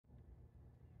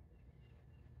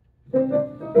And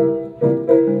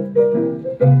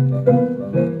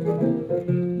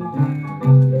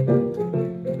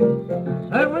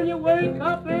when you wake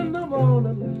up in the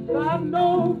morning, got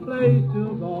no place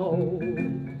to go.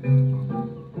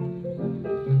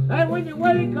 And when you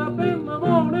wake up in the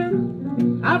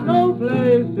morning, got no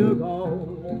place to go.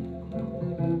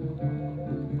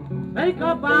 Think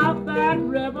about that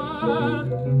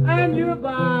river, and you're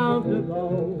bound to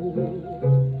go.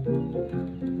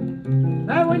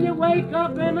 And when you wake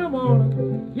up in the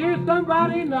morning, hear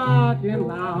somebody knocking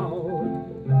loud.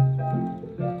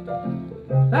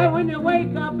 And when you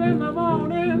wake up in the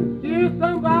morning, hear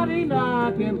somebody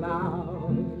knocking loud.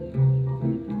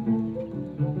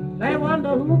 They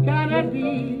wonder who can it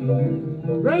be,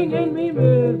 bringing me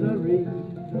misery.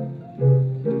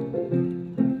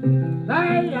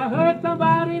 Say, I heard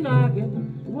somebody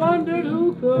knocking, wondered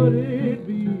who could it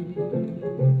be.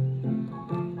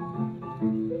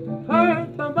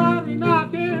 Heard somebody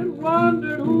knocking,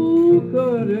 wondered who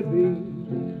could it be.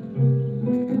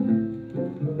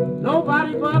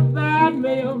 Nobody but that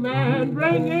mailman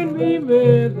bringing me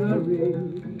misery.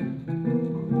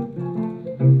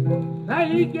 Say,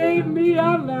 he gave me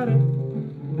a letter,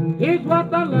 here's what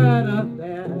the letter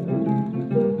said.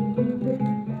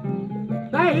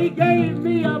 Say, he gave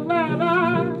me a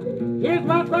letter, here's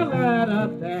what the letter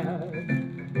said.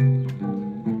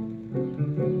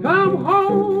 Come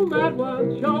home at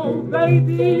once, your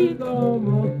baby's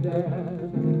almost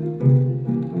dead.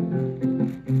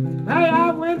 Hey, I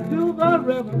went to the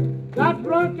river, got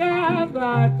drunk as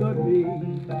I could be.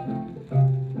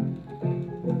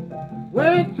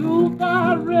 Went to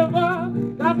the river,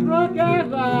 got drunk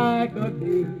as I could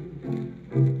be.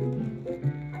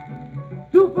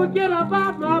 To forget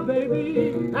about my baby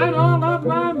and all of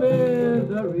my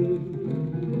misery.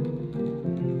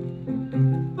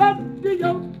 But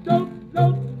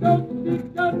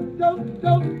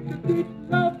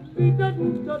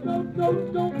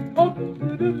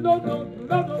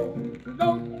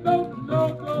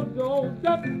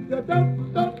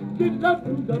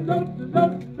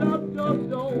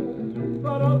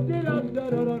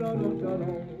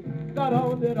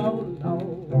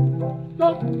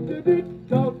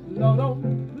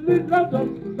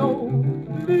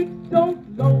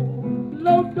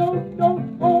the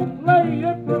oh, play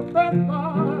it,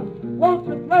 Professor, won't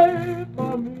you play it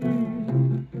for me?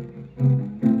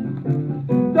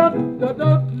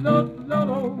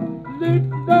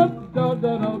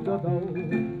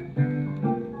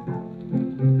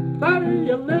 Buddy,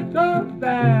 you little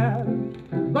bad,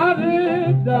 but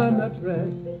it done the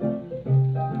trick.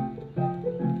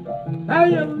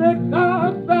 Hey, you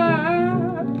little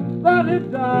bad, but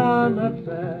it done the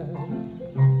trick.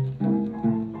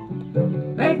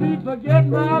 Made me forget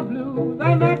my blues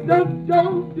and I just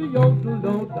go to your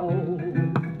do-do-do.